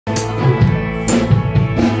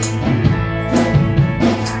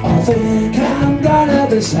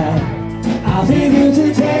other side. I'll think you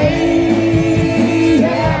today,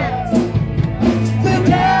 yeah. The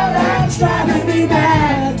girl that's driving me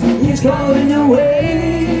mad is going away.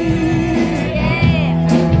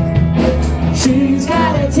 She's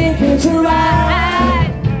got a ticket to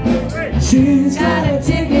ride. She's got a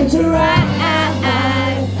ticket to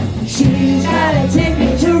ride. She's got a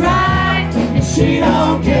ticket to ride, and she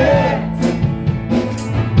don't care.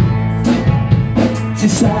 She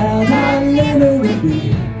said about living with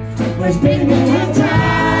me was bringing her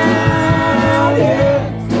down, yeah.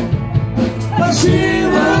 But she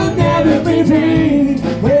would never be free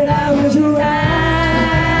when I was around,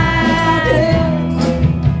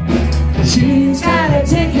 yeah. She's got a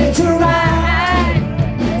ticket to ride.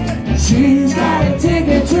 She's got a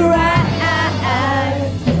ticket to ride.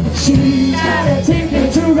 She's got a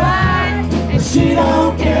ticket to ride, but she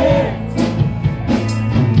don't care.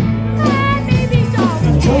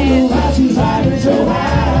 Don't know why she's riding so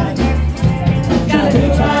high. Gotta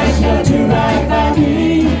think twice, got to ride by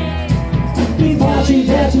me before she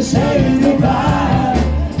gets to say goodbye.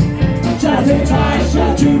 Gotta think twice,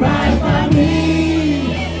 got to ride by me.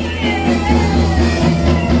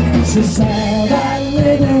 She said that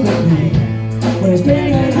living with me was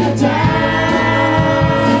bringing her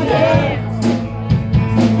down, yeah.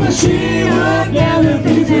 But she would never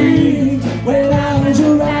be free when I was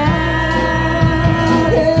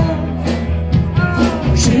around, yeah.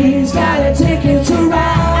 She's got a ticket to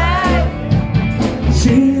ride.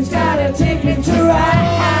 She's got a ticket to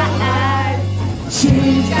ride.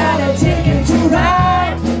 She's got a ticket to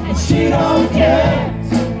ride, and she don't care.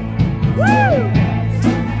 Woo!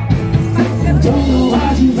 Don't know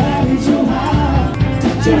why she's riding so high.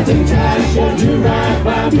 Just think twice, got to ride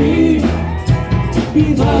by me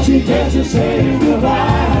before she gets to say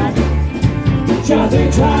goodbye. Just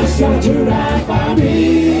think twice, got to ride by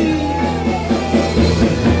me.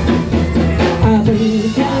 I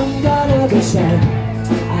think I'm gonna be sad.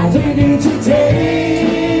 I think it's today,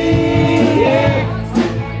 yeah.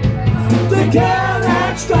 The girl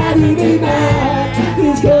that's driving me mad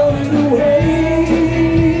is going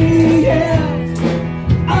away, yeah.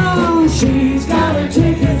 Oh, she's got a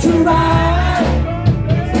ticket to ride.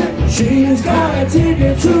 She's got a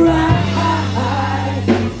ticket to ride.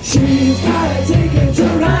 She's got a ticket to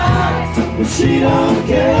ride, but she don't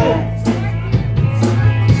care.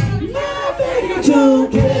 Nothing you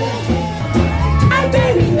don't care.